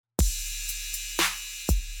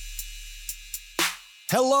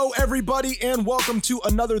Hello, everybody, and welcome to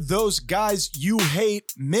another Those Guys You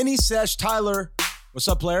Hate mini sesh. Tyler, what's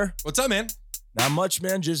up, player? What's up, man? Not much,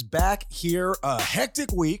 man. Just back here. A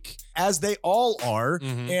hectic week, as they all are,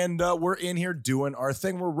 and we're in here doing our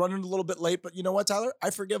thing. We're running a little bit late, but you know what, Tyler? I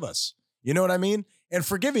forgive us. You know what I mean? And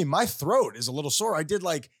forgive me, my throat is a little sore. I did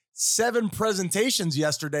like 7 presentations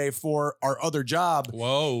yesterday for our other job.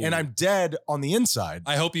 Whoa. And I'm dead on the inside.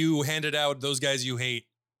 I hope you handed out Those Guys You Hate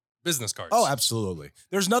business cards. Oh, absolutely.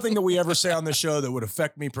 There's nothing that we ever say on the show that would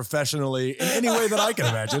affect me professionally in any way that I can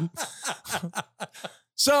imagine.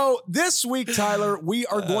 So this week, Tyler, we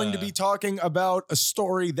are going to be talking about a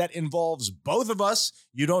story that involves both of us.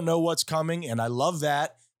 You don't know what's coming, and I love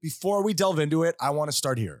that. Before we delve into it, I want to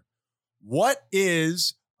start here. What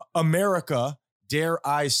is America, dare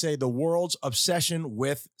I say, the world's obsession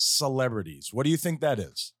with celebrities? What do you think that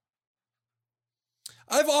is?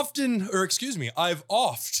 I've oft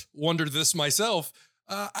wondered this myself.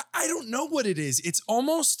 I don't know what it is. It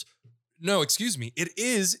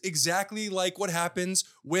is exactly like what happens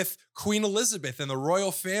with Queen Elizabeth and the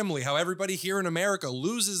royal family, how everybody here in America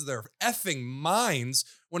loses their effing minds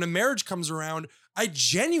when a marriage comes around. I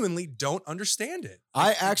genuinely don't understand it.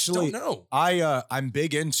 I don't know. I'm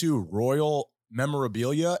big into royal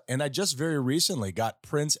memorabilia, and I just very recently got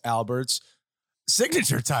Prince Albert's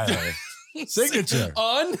signature, Tyler. Signature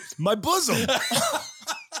on my bosom.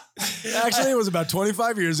 Actually, it was about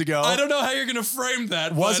 25 years ago. I don't know how you're going to frame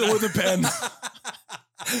that. Wasn't with a pen.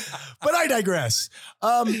 But I digress.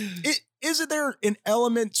 Isn't there an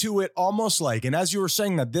element to it almost like, and as you were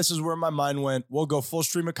saying that, this is where my mind went, we'll go full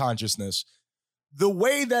stream of consciousness. The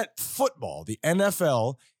way that football, the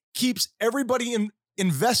NFL, keeps everybody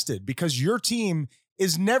invested because your team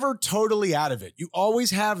is never totally out of it. You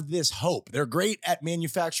always have this hope. They're great at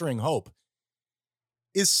manufacturing hope.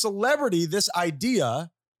 Is celebrity this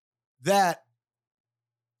idea that,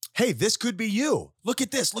 hey, this could be you. Look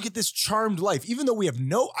at this charmed life. Even though we have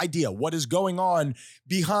no idea what is going on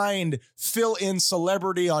behind fill-in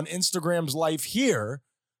celebrity on Instagram's life here,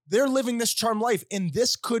 they're living this charmed life, and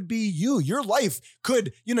this could be you. Your life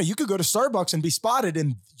could, you could go to Starbucks and be spotted,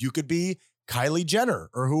 and you could be Kylie Jenner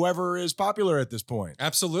or whoever is popular at this point.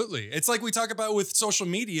 Absolutely. It's like we talk about with social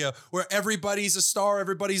media where everybody's a star,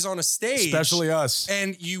 everybody's on a stage. Especially us.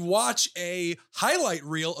 And you watch a highlight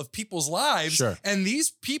reel of people's lives. Sure. And these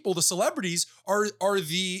people, the celebrities, are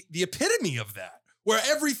the epitome of that. Where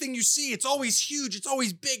everything you see, it's always huge, it's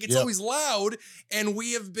always big, it's always loud. And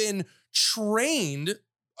we have been trained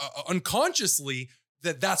unconsciously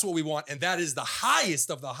that's what we want. And that is the highest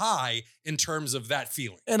of the high in terms of that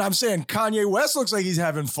feeling. And I'm saying Kanye West looks like he's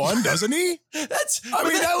having fun, doesn't he?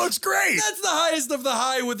 That looks great. That's the highest of the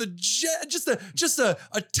high with just a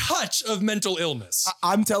touch of mental illness.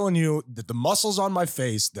 I'm telling you that the muscles on my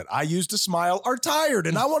face that I use to smile are tired.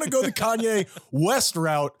 And I want to go the Kanye West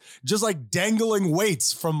route, just like dangling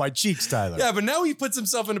weights from my cheeks, Tyler. Yeah, but now he puts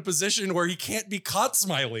himself in a position where he can't be caught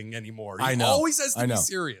smiling anymore. He always has to be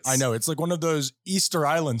serious. I know. It's like one of those Easter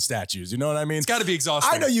Island statues. You know what I mean? It's got to be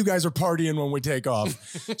exhausting. I know you guys are partying when we take off.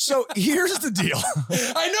 So here's the deal.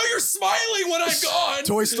 I know you're smiling when I'm gone.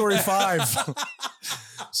 Toy Story 5.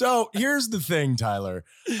 So here's the thing, Tyler.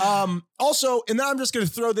 Also, and then I'm just going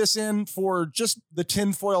to throw this in for just the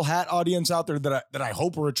tinfoil hat audience out there that I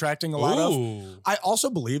hope we're attracting a lot of. I also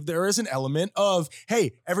believe there is an element of,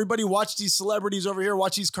 hey, everybody watch these celebrities over here,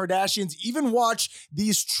 watch these Kardashians, even watch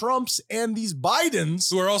these Trumps and these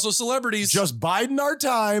Bidens. Who are also celebrities. Just biding our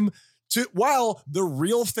time while the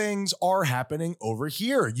real things are happening over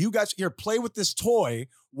here. You guys here play with this toy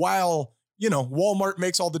while, Walmart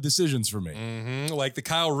makes all the decisions for me. Mm-hmm. Like the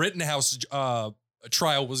Kyle Rittenhouse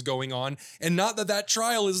trial was going on. And not that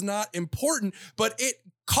trial is not important, but it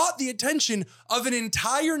caught the attention of an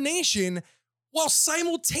entire nation while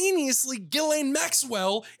simultaneously Ghislaine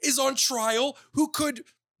Maxwell is on trial, who could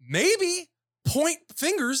maybe point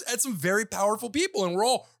fingers at some very powerful people. And we're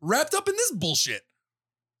all wrapped up in this bullshit.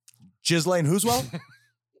 Ghislaine Whooswell?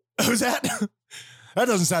 Who's that? That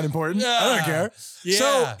doesn't sound important. I don't care. Yeah.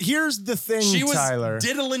 So here's the thing, she was Tyler.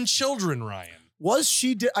 diddling children, Ryan. Was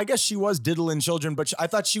she? I guess she was diddling children, but I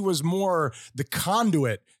thought she was more the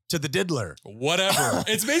conduit to the diddler. Whatever.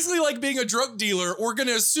 It's basically like being a drug dealer. We're going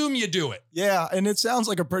to assume you do it. Yeah, and it sounds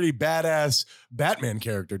like a pretty badass Batman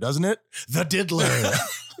character, doesn't it? The diddler.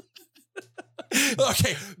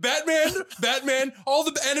 Okay, Batman, all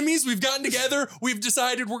the enemies we've gotten together, we've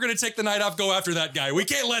decided we're going to take the night off, go after that guy. We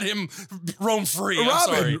can't let him roam free.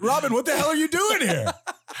 Robin, what the hell are you doing here?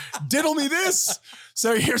 Diddle me this.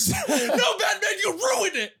 So here's... No, Batman, you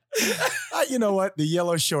ruined it. You know what? The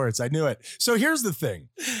yellow shorts. I knew it. So here's the thing.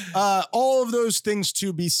 All of those things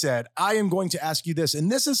to be said, I am going to ask you this.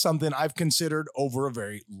 And this is something I've considered over a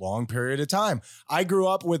very long period of time. I grew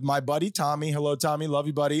up with my buddy, Tommy. Hello, Tommy. Love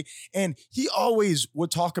you, buddy. And he always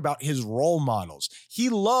would talk about his role models. He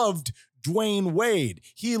loved Dwayne Wade.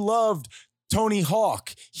 He loved Tony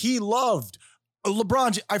Hawk. He loved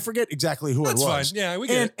LeBron. I forget exactly who That's it was. fine. Yeah, we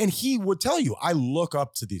get it. And he would tell you, I look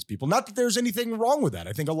up to these people. Not that there's anything wrong with that.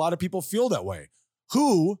 I think a lot of people feel that way.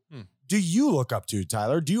 Who do you look up to,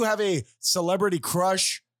 Tyler? Do you have a celebrity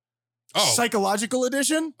crush? Psychological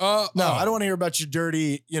edition? No, I don't want to hear about your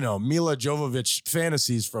dirty, Mila Jovovich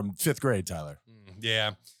fantasies from 5th grade, Tyler.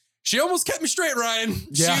 Yeah. She almost kept me straight, Ryan.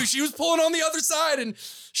 Yeah. She was pulling on the other side, and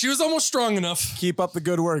she was almost strong enough. Keep up the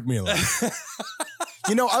good work, Mila.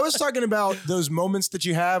 I was talking about those moments that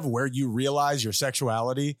you have where you realize your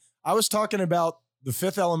sexuality. I was talking about The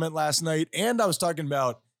Fifth Element last night, and I was talking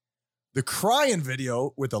about the crying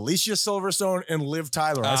video with Alicia Silverstone and Liv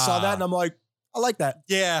Tyler. I saw that, and I'm like, I like that.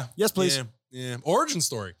 Yeah. Yes, please. Yeah. Origin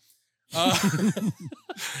story.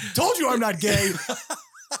 Told you I'm not gay.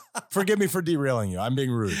 Forgive me for derailing you. I'm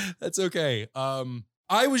being rude. That's okay.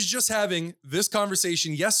 I was just having this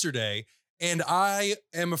conversation yesterday, and I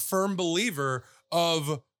am a firm believer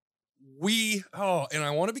of and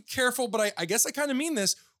I want to be careful, but I guess I kind of mean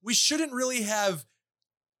this. We shouldn't really have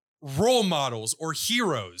role models or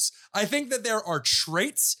heroes. I think that there are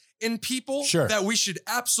traits in people that we should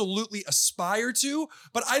absolutely aspire to,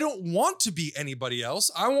 but I don't want to be anybody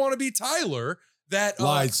else. I want to be Tyler.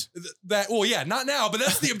 Lies. Not now, but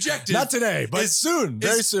that's the objective. Not today, but soon,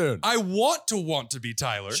 very soon. I want to be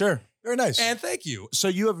Tyler. Sure. Very nice. And thank you. So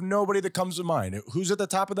you have nobody that comes to mind. Who's at the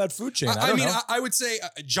top of that food chain? I don't know. I would say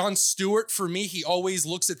Jon Stewart for me. He always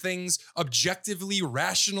looks at things objectively,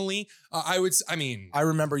 rationally. I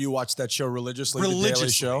remember you watched that show religiously. The Daily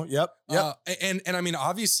Show. Yep. And I mean,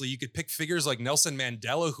 obviously, you could pick figures like Nelson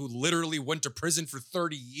Mandela, who literally went to prison for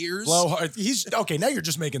 30 years. Well, he's okay. Now you're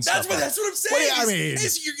just making stuff. That's what I'm saying.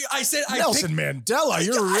 I said Nelson Mandela.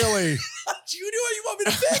 You're really. Do you know what you want me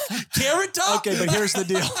to pick? Carrot Top. Okay, but here's the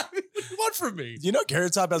deal. What do you want from me? You know,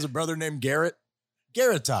 Carrot Top has a brother named Garrett.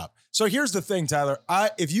 Garrett Top. So here's the thing, Tyler.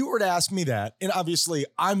 If you were to ask me that, and obviously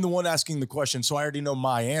I'm the one asking the question, so I already know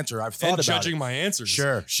my answer. I've thought about judging it. My answers.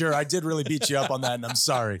 Sure. I did really beat you up on that, and I'm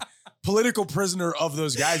sorry. Political prisoner of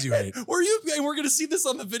those guys you hate. We're going to see this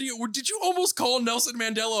on the video. Did you almost call Nelson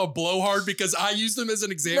Mandela a blowhard because I used him as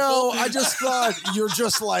an example? No, I just thought you're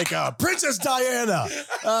just like Princess Diana,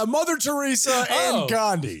 Mother Teresa, and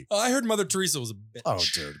Gandhi. I heard Mother Teresa was a bitch. Oh,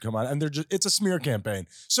 dude, come on. And it's a smear campaign.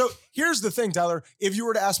 So here's the thing, Tyler. If you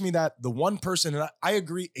were to ask me that, the one person, and I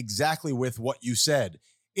agree exactly with what you said,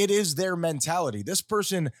 it is their mentality. This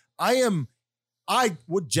person, I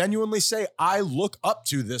would genuinely say I look up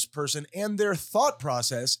to this person and their thought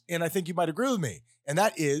process, and I think you might agree with me, and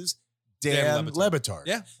that is Dan Le Batard.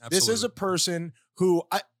 Yeah, absolutely. This is a person who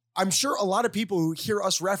I'm sure a lot of people who hear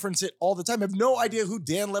us reference it all the time have no idea who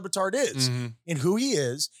Dan Le Batard is. Mm-hmm. And who he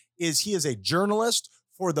is he is a journalist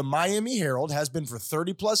for the Miami Herald, has been for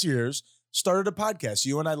 30 plus years, started a podcast.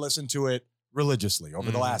 You and I listened to it religiously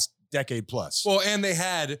over the last decade plus. Well, and they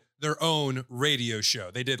had their own radio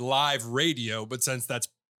show. They did live radio, but since that's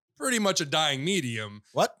pretty much a dying medium,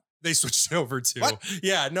 they switched over to. What?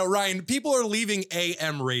 Yeah, no, Ryan, people are leaving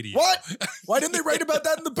AM radio. What? Why didn't they write about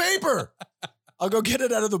that in the paper? I'll go get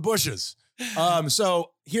it out of the bushes.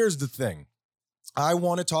 So here's the thing. I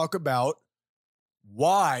want to talk about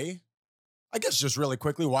why, I guess just really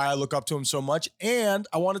quickly, why I look up to him so much. And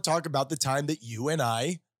I want to talk about the time that you and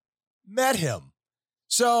I met him.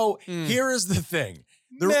 So here is the thing.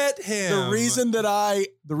 Met him. The reason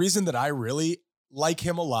that I really like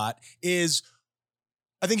him a lot is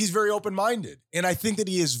I think he's very open-minded. And I think that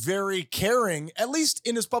he is very caring, at least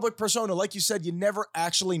in his public persona. Like you said, you never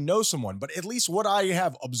actually know someone, but at least what I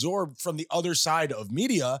have absorbed from the other side of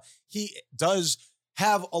media, he does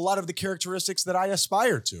have a lot of the characteristics that I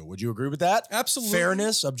aspire to. Would you agree with that? Absolutely.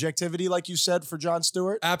 Fairness, objectivity, like you said, for Jon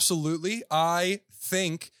Stewart? Absolutely. I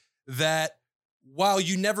think that while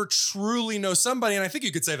you never truly know somebody, and I think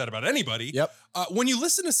you could say that about anybody, when you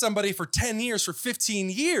listen to somebody for 10 years, for 15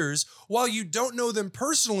 years, while you don't know them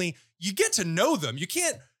personally, you get to know them. You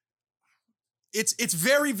can't, it's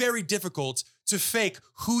very, very difficult to fake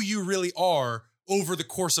who you really are over the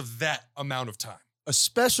course of that amount of time.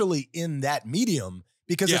 Especially in that medium,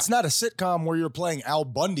 because it's not a sitcom where you're playing Al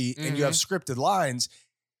Bundy and you have scripted lines.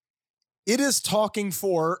 It is talking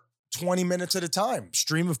for 20 minutes at a time,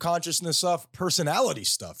 stream of consciousness stuff, personality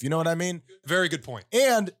stuff. You know what I mean? Very good point.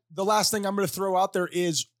 And the last thing I'm going to throw out there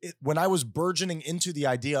is when I was burgeoning into the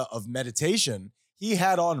idea of meditation, he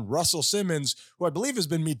had on Russell Simmons, who I believe has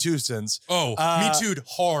been Me Too since. Oh, Me Too'd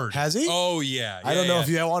hard. Has he? Oh, yeah. I don't know if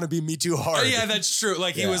you want to be Me Too hard. Oh, yeah, that's true.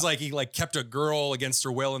 Like he Yeah. was like, he like kept a girl against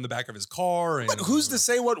her will in the back of his car. And, But who's to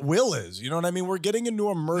say what will is? You know what I mean? We're getting into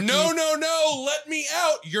a murky. No, let me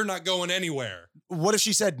out. You're not going anywhere. What if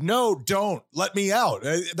she said, no, don't let me out?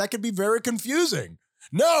 That could be very confusing.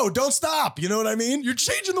 No, don't stop. You know what I mean? You're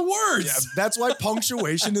changing the words. Yeah, that's why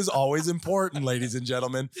punctuation is always important, ladies and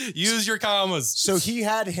gentlemen. Use your commas. So he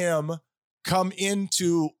had him come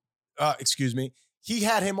into, he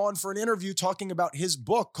had him on for an interview talking about his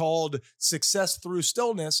book called Success Through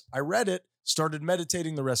Stillness. I read it, started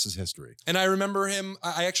meditating, the rest is history. And I remember him,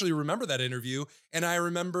 I actually remember that interview, and I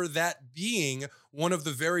remember that being one of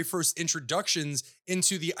the very first introductions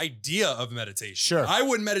into the idea of meditation. Sure. I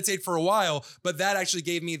wouldn't meditate for a while, but that actually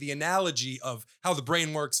gave me the analogy of how the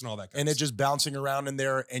brain works and all that kind And of it just bouncing around in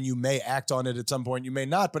there, and you may act on it at some point, you may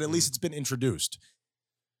not, but at least Mhm. it's been introduced.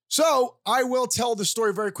 So I will tell the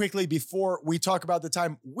story very quickly before we talk about the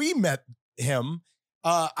time we met him.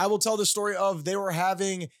 I will tell the story of they were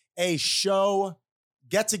having a show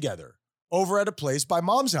get together over at a place by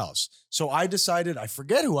Mom's house. So I decided, I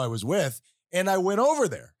forget who I was with, and I went over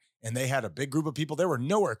there. And they had a big group of people. They were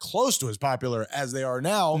nowhere close to as popular as they are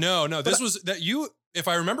now. No, this But- was that you, if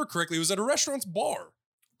I remember correctly, it was at a restaurant's bar.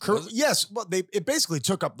 Was it? Yes, but it basically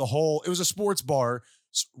took up the whole, it was a sports bar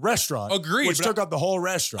restaurant. Agreed, Which but took up the whole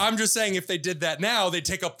restaurant. I'm just saying if they did that now, they'd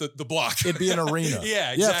take up the block. It'd be an arena.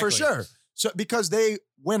 Yeah, Yeah, for exactly. sure. So because they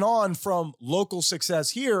went on from local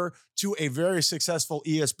success here to a very successful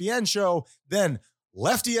ESPN show, then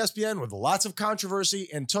left ESPN with lots of controversy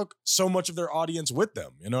and took so much of their audience with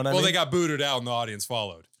them. You know what I Well, mean? they got booted out and the audience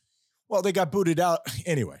followed. Well, they got booted out.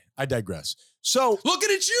 Anyway, I digress. So Looking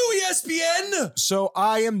at you, E ESPN. So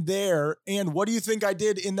I am there, and what do you think I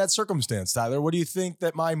did in that circumstance, Tyler? What do you think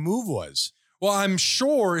that my move was? Well, I'm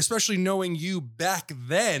sure, especially knowing you back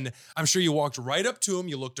then, I'm sure you walked right up to him,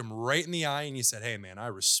 you looked him right in the eye, and you said, "Hey, man, I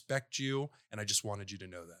respect you, and I just wanted you to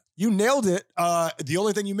know that." You nailed it. The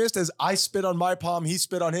only thing you missed is I spit on my palm, he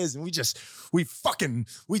spit on his, and we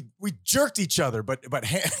jerked each other, but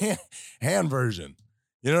hand version.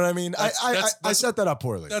 You know what I mean? I set that up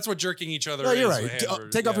poorly. That's what jerking each other No, is. you're with right.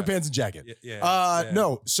 hand Take off your yeah. pants and jacket. Yeah.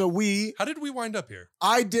 No. So How did we wind up here?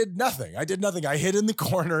 I did nothing. I hid in the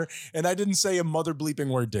corner, and I didn't say a mother bleeping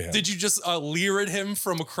word to him. Did you just leer at him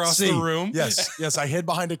from across the room? Yes. I hid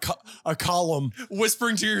behind a column.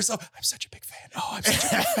 Whispering to yourself, "I'm such a big fan. Oh, I'm such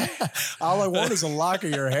a big fan." All I want is a lock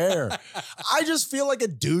of your hair. I just feel like a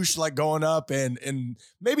douche, like going up, and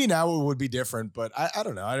maybe now it would be different, but I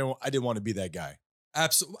don't know. I didn't want to be that guy.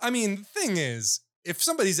 Absolutely. I mean, the thing is, if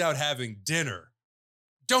somebody's out having dinner,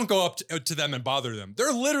 don't go up to them and bother them.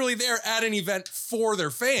 They're literally there at an event for their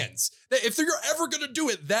fans. If you're ever going to do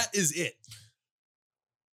it, that is it.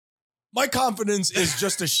 My confidence is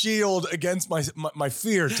just a shield against my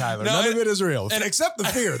fear, Tyler. No, None of it is real. and- Except the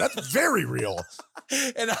fear. That's very real.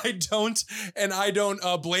 And I don't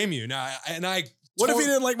blame you. Now, What if he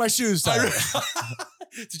didn't like my shoes, Tyler?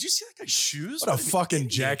 Did you see that guy's shoes? What a fucking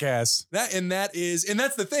jackass. That's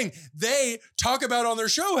the thing. They talk about on their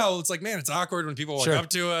show how it's like, man, it's awkward when people walk Sure. up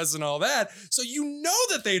to us and all that. So you know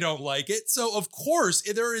that they don't like it. So of course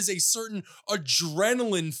there is a certain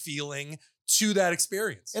adrenaline feeling to that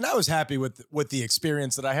experience. And I was happy with the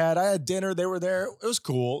experience that I had. I had dinner. They were there. It was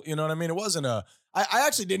cool. You know what I mean? It wasn't I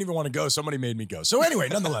actually didn't even want to go. Somebody made me go. So anyway,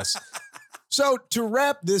 nonetheless. So to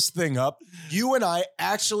wrap this thing up, you and I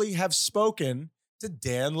actually have spoken to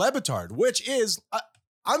Dan Le Batard, which is,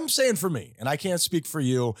 I'm saying for me, and I can't speak for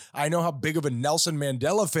you. I know how big of a Nelson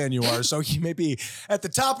Mandela fan you are, so he may be at the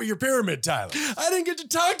top of your pyramid, Tyler. I didn't get to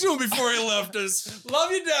talk to him before he left us.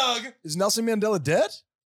 Love you, dog. Is Nelson Mandela dead?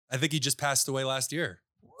 I think he just passed away last year.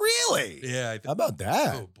 Really? Yeah. How about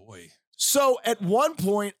that? Oh boy. So at one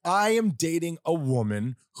point, I am dating a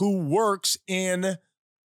woman who works in,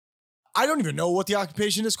 I don't even know what the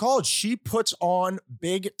occupation is called. She puts on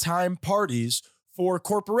big time parties for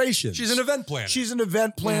corporations. She's an event planner. She's an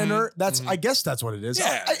event planner. Mhm. I guess that's what it is.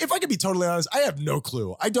 Yeah. If I could be totally honest, I have no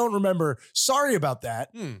clue. I don't remember. Sorry about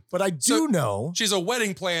that. But I do know. She's a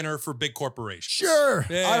wedding planner for big corporations. Sure.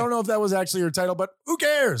 Yeah. I don't know if that was actually her title, but who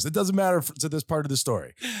cares? It doesn't matter to this part of the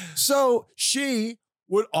story. So she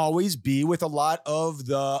would always be with a lot of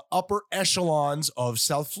the upper echelons of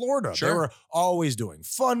South Florida. Sure. They were always doing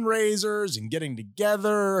fundraisers and getting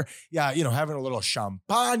together. Yeah, having a little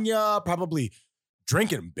champagne, probably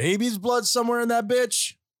drinking baby's blood somewhere in that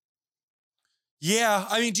bitch. Yeah,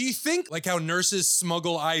 I mean, do you think like how nurses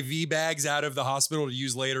smuggle IV bags out of the hospital to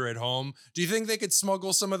use later at home? Do you think they could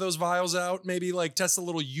smuggle some of those vials out? Maybe like test a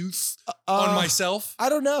little youth on myself? I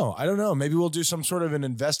don't know. Maybe we'll do some sort of an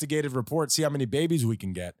investigative report, see how many babies we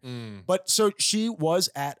can get. But so she was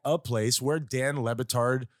at a place where Dan Le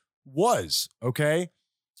Batard was, okay?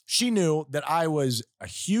 She knew that I was a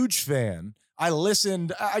huge fan. I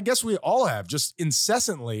listened, I guess we all have, just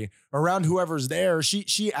incessantly around whoever's there.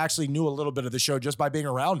 She actually knew a little bit of the show just by being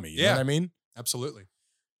around me. You know what I mean? Absolutely.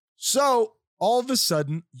 So all of a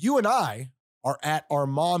sudden, you and I are at our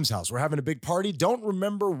mom's house. We're having a big party. Don't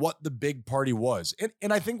remember what the big party was.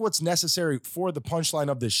 And I think what's necessary for the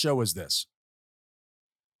punchline of this show is this.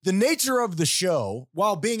 The nature of the show,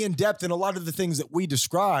 while being in depth in a lot of the things that we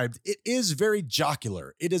described, it is very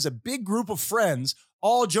jocular. It is a big group of friends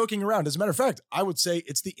all joking around. As a matter of fact, I would say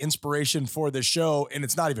it's the inspiration for this show, and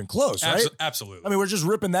it's not even close, right? Absolutely. I mean, we're just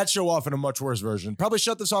ripping that show off in a much worse version. Probably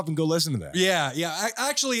shut this off and go listen to that. Yeah.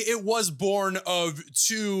 Actually, it was born of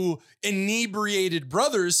two inebriated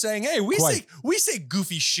brothers saying, hey, we say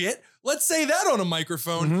goofy shit. Let's say that on a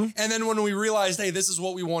microphone. And then when we realized, hey, this is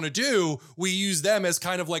what we want to do, we use them as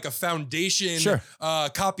kind of like a foundation,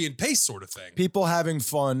 copy and paste sort of thing. People having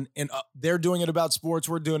fun, and they're doing it about sports.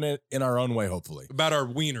 We're doing it in our own way, hopefully. About our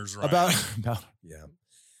wieners, right? About yeah.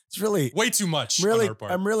 It's really way too much. Really, on our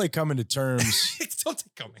part. I'm really coming to terms. Don't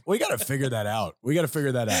take coming. We got to figure that out.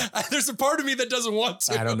 There's a part of me that doesn't want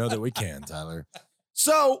to. I don't know that we can, Tyler.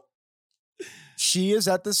 So she is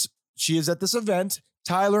at this event.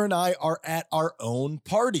 Tyler and I are at our own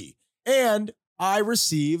party, and I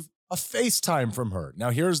receive a FaceTime from her. Now,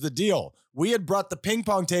 here's the deal. We had brought the ping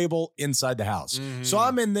pong table inside the house. So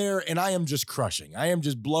I'm in there, and I am just crushing. I am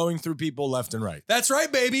just blowing through people left and right. That's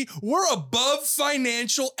right, baby. We're above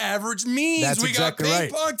financial average means. That's exactly got ping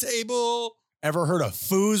pong table. Ever heard of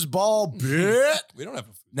foosball, bitch? We don't have a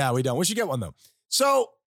foosball. No, we don't. We should get one, though. So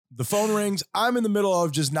the phone rings. I'm in the middle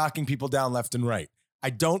of just knocking people down left and right. I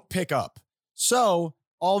don't pick up. So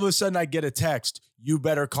all of a sudden I get a text, you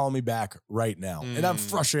better call me back right now. And I'm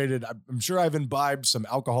frustrated. I'm sure I've imbibed some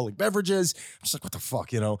alcoholic beverages. I'm just like, what the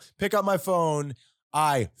fuck, Pick up my phone.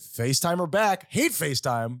 I FaceTime her back. Hate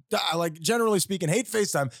FaceTime. Like, generally speaking, hate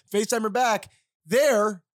FaceTime. FaceTime her back.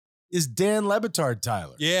 There is Dan Le Batard,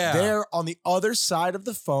 Tyler. Yeah. There on the other side of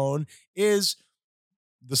the phone is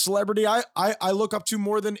the celebrity I look up to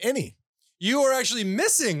more than any. You are actually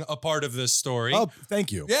missing a part of this story. Oh,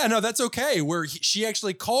 thank you. Yeah, no, that's okay. Where she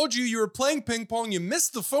actually called you. You were playing ping pong. You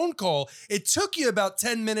missed the phone call. It took you about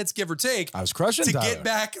 10 minutes, give or take. I was crushing to Tyler. get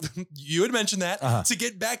back. You had mentioned that. To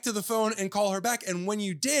get back to the phone and call her back. And when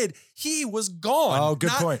you did, he was gone. Oh, good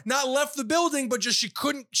point. Not left the building, but just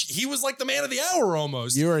he was like the man of the hour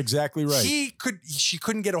almost. You're exactly right. She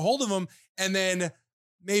couldn't get a hold of him. And then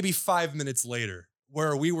maybe 5 minutes later,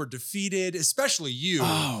 where we were defeated, especially you.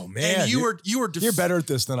 Oh man, and you're better at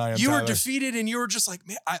this than I am. You Tyler. were defeated, and you were just like,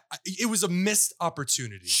 man, it was a missed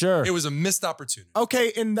opportunity. Sure, it was a missed opportunity.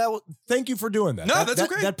 Okay, and thank you for doing that. No, that's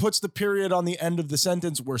okay. That puts the period on the end of the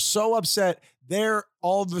sentence. We're so upset. There,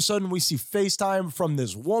 all of a sudden, we see FaceTime from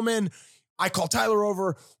this woman. I call Tyler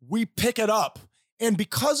over. We pick it up. And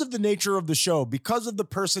because of the nature of the show, because of the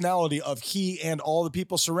personality of he and all the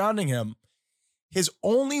people surrounding him, his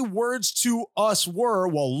only words to us were,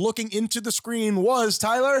 while looking into the screen, was,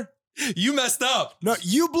 Tyler, you messed up. No,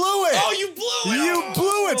 you blew it. Oh, you blew it. You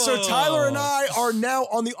blew it. So Tyler and I are now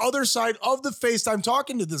on the other side of the FaceTime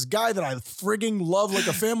talking to this guy that I frigging love like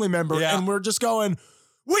a family member. Yeah. And we're just going,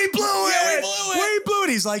 we blew it. Yeah, we blew it. We blew it.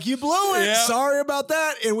 He's like, you blew it. Yeah. Sorry about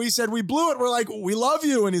that. And we said, we blew it. We're like, we love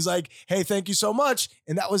you. And he's like, hey, thank you so much.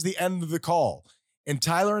 And that was the end of the call. And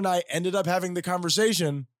Tyler and I ended up having the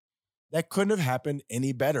conversation. That couldn't have happened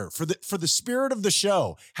any better. For the spirit of the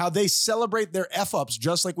show, how they celebrate their F-ups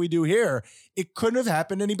just like we do here, it couldn't have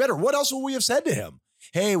happened any better. What else would we have said to him?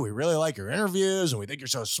 Hey, we really like your interviews and we think you're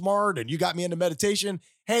so smart and you got me into meditation.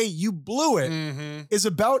 Hey, you blew it. Is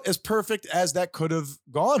about as perfect as that could have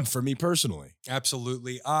gone for me personally.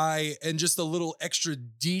 Absolutely. And just a little extra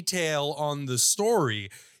detail on the story.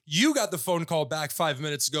 You got the phone call back 5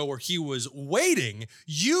 minutes ago where he was waiting.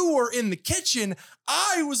 You were in the kitchen.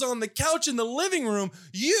 I was on the couch in the living room.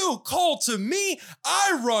 You call to me.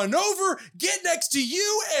 I run over, get next to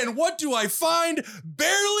you, and what do I find?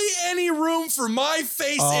 Barely any room for my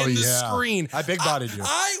face in the screen. I big-bodied you.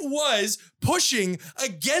 I was pushing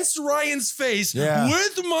against Ryan's face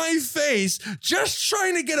with my face, just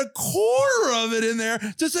trying to get a quarter of it in there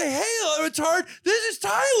to say, hey, Levitard, this is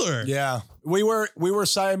Tyler. Yeah. We were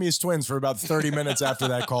Siamese twins for about 30 minutes after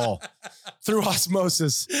that call through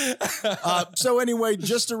osmosis. So anyway,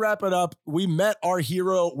 just to wrap it up, we met our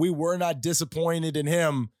hero. We were not disappointed in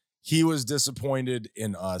him. He was disappointed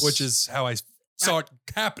in us. Which is how I saw it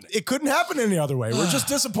happening. It couldn't happen any other way. We're just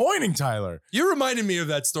disappointing, Tyler. You reminded me of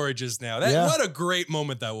that story just now. What a great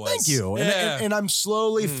moment that was. Thank you. Yeah. And I'm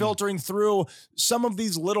slowly filtering through some of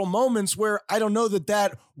these little moments where I don't know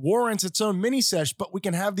that warrants its own mini sesh, but we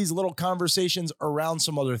can have these little conversations around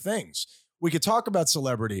some other things. We could talk about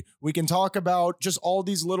celebrity. We can talk about just all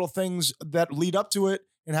these little things that lead up to it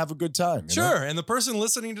and have a good time. Sure. And the person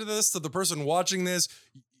listening to this, to the person watching this,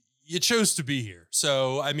 you chose to be here.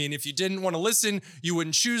 So, I mean, if you didn't want to listen, you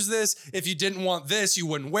wouldn't choose this. If you didn't want this, you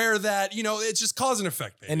wouldn't wear that. You know, it's just cause and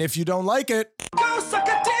effect, baby. And if you don't like it, go suck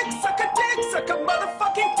a dick, suck a dick, suck a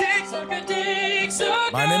motherfucking dick. Suck a dick,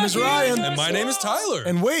 suck my name is Ryan. And my name is Tyler.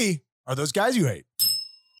 And we are those guys you hate.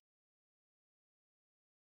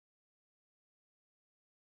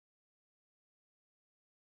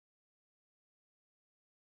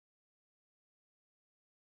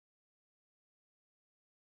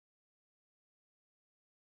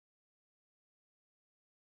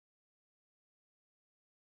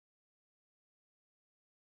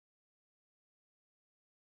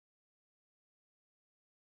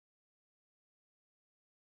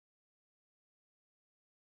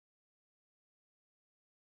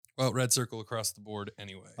 Well, red circle across the board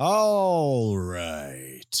anyway. All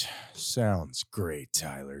right. Sounds great,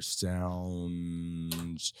 Tyler.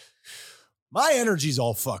 Sounds... My energy's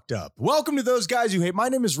all fucked up. Welcome to Those Guys You Hate. My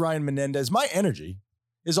name is Ryan Menendez. My energy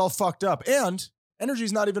is all fucked up, and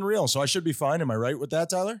energy's not even real, so I should be fine. Am I right with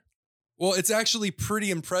that, Tyler? Well, it's actually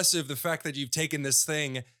pretty impressive, the fact that you've taken this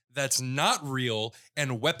thing that's not real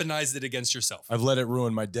and weaponized it against yourself. I've let it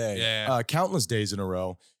ruin my day. Yeah. Countless days in a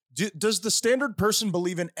row. Does the standard person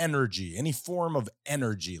believe in energy, any form of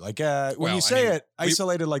energy? Like when you say it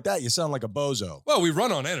isolated like that, you sound like a bozo. Well, we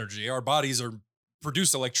run on energy. Our bodies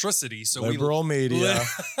produce electricity. So Liberal media.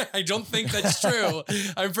 I don't think that's true.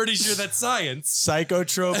 I'm pretty sure that's science.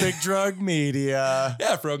 Psychotropic drug media.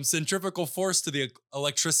 Yeah, from centrifugal force to the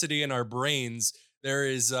electricity in our brains, there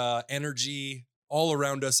is energy all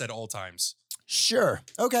around us at all times. Sure.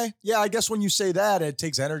 Okay. Yeah, I guess when you say that, it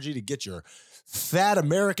takes energy to get your fat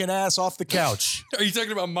American ass off the couch. Are you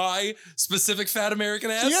talking about my specific fat American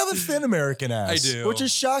ass? You have a thin American ass. I do. Which is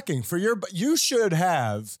shocking. You should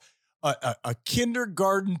have a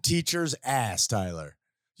kindergarten teacher's ass, Tyler.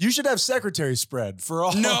 You should have secretary spread for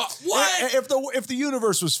all. No, what? If the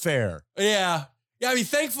universe was fair. Yeah. Yeah, I mean,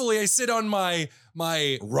 thankfully, I sit on my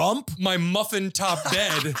rump, my muffin top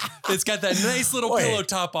bed. It's got that nice little pillow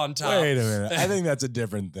top on top. Wait a minute. I think that's a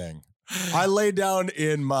different thing. I lay down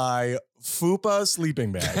in my fupa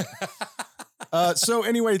sleeping bag. So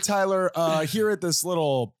anyway, Tyler, here at this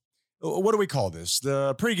little, what do we call this?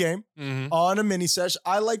 The pregame on a mini sesh.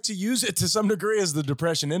 I like to use it to some degree as the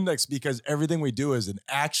depression index because everything we do is an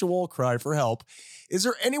actual cry for help. Is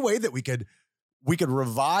there any way that we could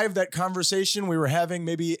revive that conversation we were having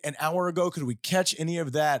maybe an hour ago? Could we catch any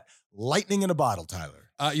of that lightning in a bottle, Tyler?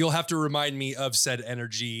 You'll have to remind me of said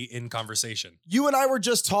energy in conversation. You and I were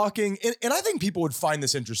just talking, and I think people would find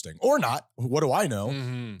this interesting, or not. What do I know?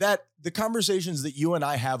 That the conversations that you and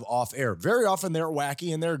I have off air, very often they're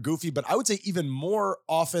wacky and they're goofy, but I would say even more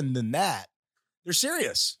often than that, they're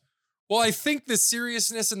serious. Well, I think the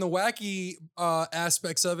seriousness and the wacky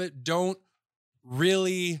aspects of it don't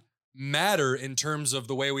really matter in terms of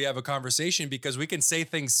the way we have a conversation, because we can say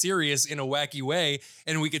things serious in a wacky way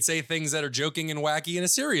and we could say things that are joking and wacky in a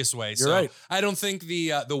serious way. You're right. I don't think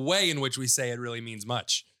the way in which we say it really means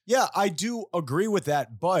much. Yeah, I do agree with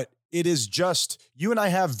that, but it is just, you and I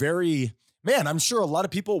have I'm sure a lot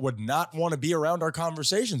of people would not want to be around our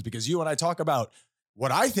conversations because you and I talk about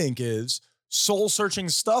what I think is soul-searching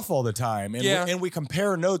stuff all the time. And we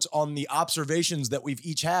compare notes on the observations that we've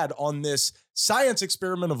each had on this science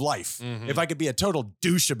experiment of life, if I could be a total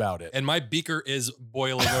douche about it. And my beaker is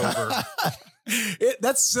boiling over.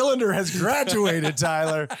 That cylinder has graduated,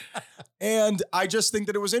 Tyler. And I just think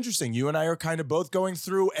that it was interesting. You and I are kind of both going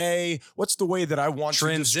through what's the way that I want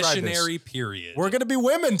to describe this? Transitionary period. We're going to be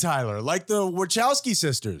women, Tyler, like the Wachowski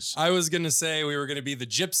sisters. I was going to say we were going to be the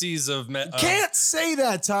gypsies of... Can't say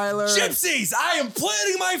that, Tyler. Gypsies! I am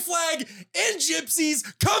planting my flag in gypsies.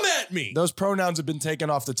 Come at me. Those pronouns have been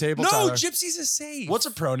taken off the table, No, Tyler. gypsies is safe. What's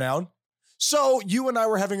a pronoun? So you and I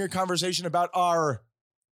were having a conversation about our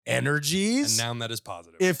energies. And noun that is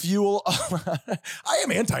positive. If you will, I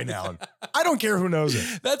am anti-noun. I don't care who knows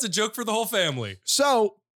it. That's a joke for the whole family.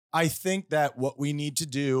 So I think that what we need to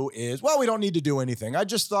do is, well, we don't need to do anything. I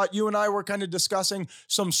just thought you and I were kind of discussing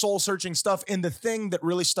some soul-searching stuff. And the thing that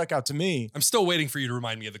really stuck out to me, I'm still waiting for you to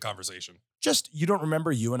remind me of the conversation. just, you don't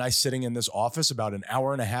remember you and I sitting in this office about an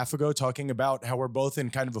hour and a half ago talking about how we're both in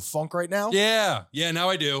kind of a funk right now? Yeah, now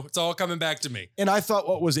I do. It's all coming back to me. And I thought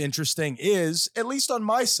what was interesting is, at least on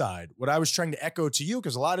my side, what I was trying to echo to you,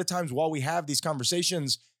 because a lot of times while we have these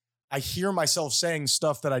conversations, I hear myself saying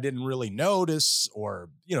stuff that I didn't really notice or,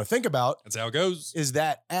 think about, That's how it goes. is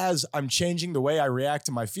that as I'm changing the way I react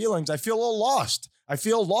to my feelings, I feel a little lost. I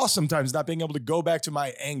feel lost sometimes not being able to go back to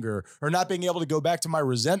my anger or not being able to go back to my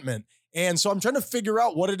resentment. And so I'm trying to figure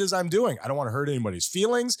out what it is I'm doing. I don't want to hurt anybody's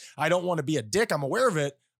feelings. I don't want to be a dick. I'm aware of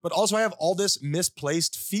it. But also I have all this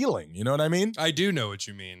misplaced feeling. You know what I mean? I do know what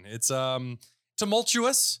you mean. It's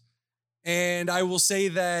tumultuous. And I will say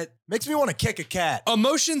that Makes me want to kick a cat.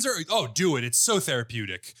 emotions are, do it. It's so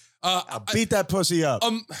therapeutic. I'll beat that pussy up.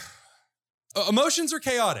 Emotions are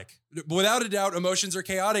chaotic. Without a doubt, emotions are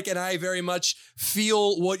chaotic. And I very much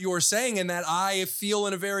feel what you're saying, and that I feel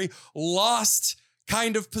in a very lost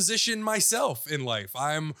kind of position myself in life.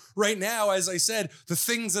 I'm right now, as I said, the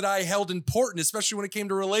things that I held important, especially when it came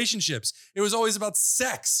to relationships, it was always about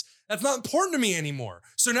sex. That's not important to me anymore.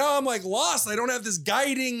 So now I'm like lost. I don't have this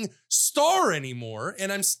guiding star anymore.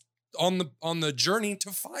 And I'm on the journey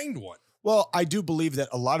to find one. Well, I do believe that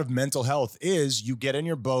a lot of mental health is you get in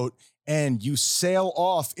your boat and you sail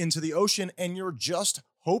off into the ocean and you're just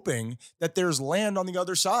hoping that there's land on the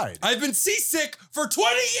other side. I've been seasick for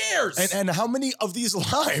 20 years. And how many of these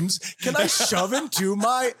limes can I shove into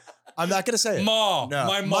my, I'm not going to say it. Ma. No,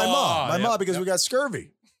 My my ma. ma, Yep, because yep. we got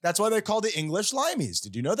scurvy. That's why they call the English limeys.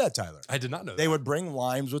 Did you know that, Tyler? I did not know that. They would bring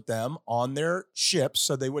limes with them on their ships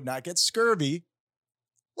so they would not get scurvy.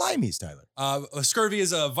 Limeys, Tyler. Scurvy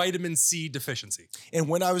is a vitamin C deficiency. And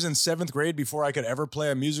when I was in 7th grade, before I could ever play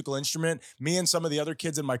a musical instrument, me and some of the other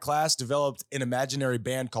kids in my class developed an imaginary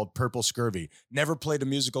band called Purple Scurvy. Never played a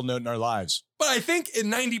musical note in our lives. But I think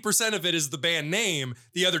 90% of it is the band name.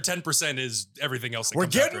 The other 10% is everything else. That We're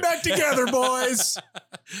comes getting after back together, boys.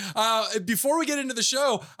 Before we get into the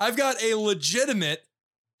show, I've got a legitimate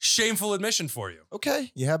shameful admission for you. Okay,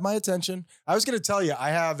 you have my attention. I was going to tell you, I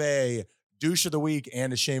have a douche of the week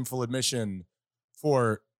and a shameful admission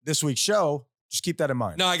for this week's show. Just keep that in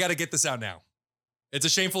mind. No, I got to get this out now. It's a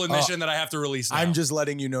shameful admission that I have to release now. I'm just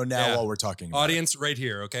letting you know now Yeah. while we're talking about Audience right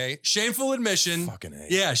here, okay? Shameful admission. Fucking A.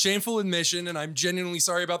 Yeah, shameful admission, and I'm genuinely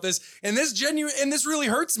sorry about this. And this really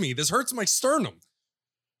hurts me. This hurts my sternum.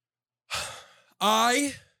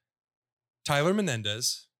 I, Tyler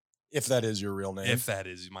Menendez, If that is your real name. if that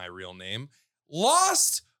is my real name,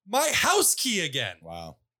 lost my house key again.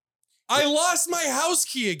 Wow. I lost my house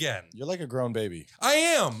key again. You're like a grown baby. I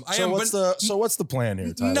am. So what's the plan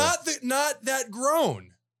here, Tyler? Not that grown.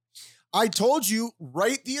 I told you,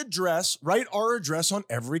 write our address on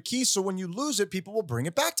every key. So when you lose it, people will bring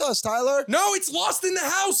it back to us, Tyler. No, it's lost in the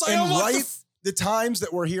house. I And unlocked write the times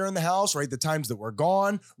that we're here in the house, write the times that we're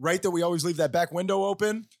gone, write that we always leave that back window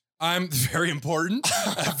open. I'm very important.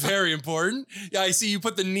 Very important. Yeah, I see you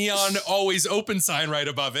put the neon always open sign right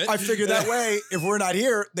above it. I figured that way, if we're not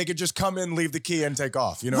here, they could just come in, leave the key, and take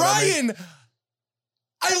off. You know what I mean? Ryan,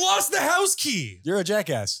 I lost the house key. You're a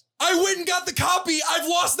jackass. I went and got the copy. I've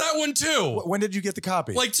lost that one too. When did you get the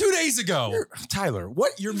copy? Like 2 days ago. Tyler,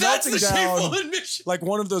 what? You're That's melting the shameful down admission. like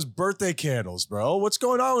one of those birthday candles, bro. What's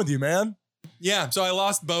going on with you, man? Yeah, so I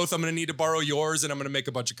lost both. I'm going to need to borrow yours and I'm going to make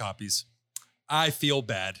a bunch of copies. I feel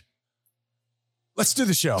bad. Let's do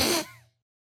the show.